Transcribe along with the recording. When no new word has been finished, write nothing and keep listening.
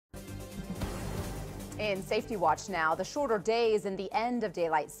In Safety Watch now, the shorter days and the end of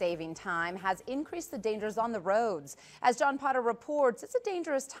daylight saving time has increased the dangers on the roads. As John Potter reports, it's a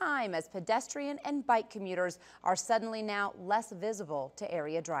dangerous time as pedestrian and bike commuters are suddenly now less visible to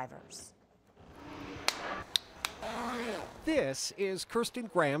area drivers. This is Kirsten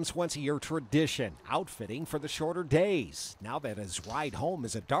Graham's once-a-year tradition, outfitting for the shorter days. Now that his ride home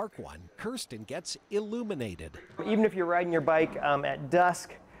is a dark one, Kirsten gets illuminated. Even if you're riding your bike at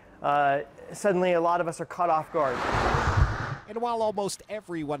dusk, suddenly a lot of us are caught off guard. And while almost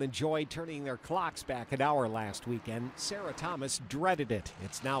everyone enjoyed turning their clocks back an hour last weekend, Sarah Thomas dreaded it.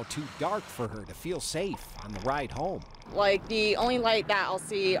 It's now too dark for her to feel safe on the ride home. Like, the only light that I'll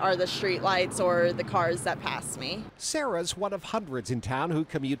see are the street lights or the cars that pass me. Sarah's one of hundreds in town who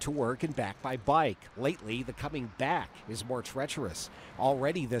commute to work and back by bike. Lately, the coming back is more treacherous.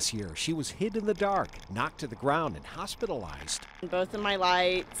 Already this year, she was hit in the dark, knocked to the ground, and hospitalized. Both of my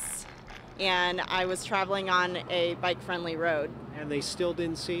lights, and I was traveling on a bike-friendly road. And they still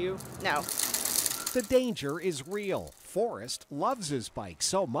didn't see you? No. The danger is real. Forrest loves his bike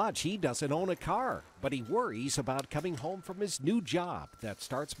so much he doesn't own a car, but he worries about coming home from his new job that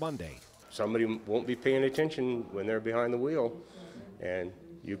starts Monday. Somebody won't be paying attention when they're behind the wheel, and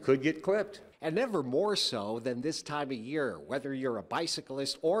you could get clipped. And never more so than this time of year. Whether you're a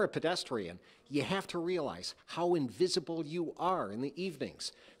bicyclist or a pedestrian, you have to realize how invisible you are in the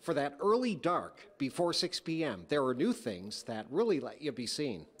evenings. For that early dark before 6 p.m., there are new things that really let you be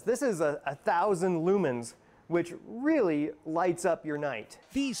seen. This is 1,000 lumens, which really lights up your night.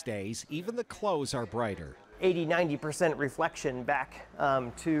 These days, even the clothes are brighter. 80–90% reflection back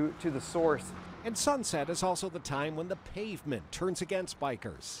to the source. And sunset is also the time when the pavement turns against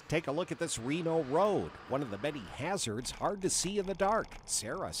bikers. Take a look at this Reno road, one of the many hazards hard to see in the dark.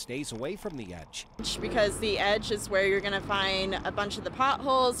 Sarah stays away from the edge. Because the edge is where you're going to find a bunch of the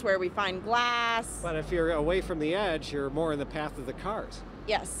potholes, where we find glass. But if you're away from the edge, you're more in the path of the cars.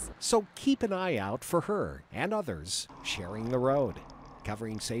 Yes. So keep an eye out for her and others sharing the road.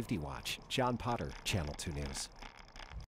 Covering Safety Watch, John Potter, Channel 2 News.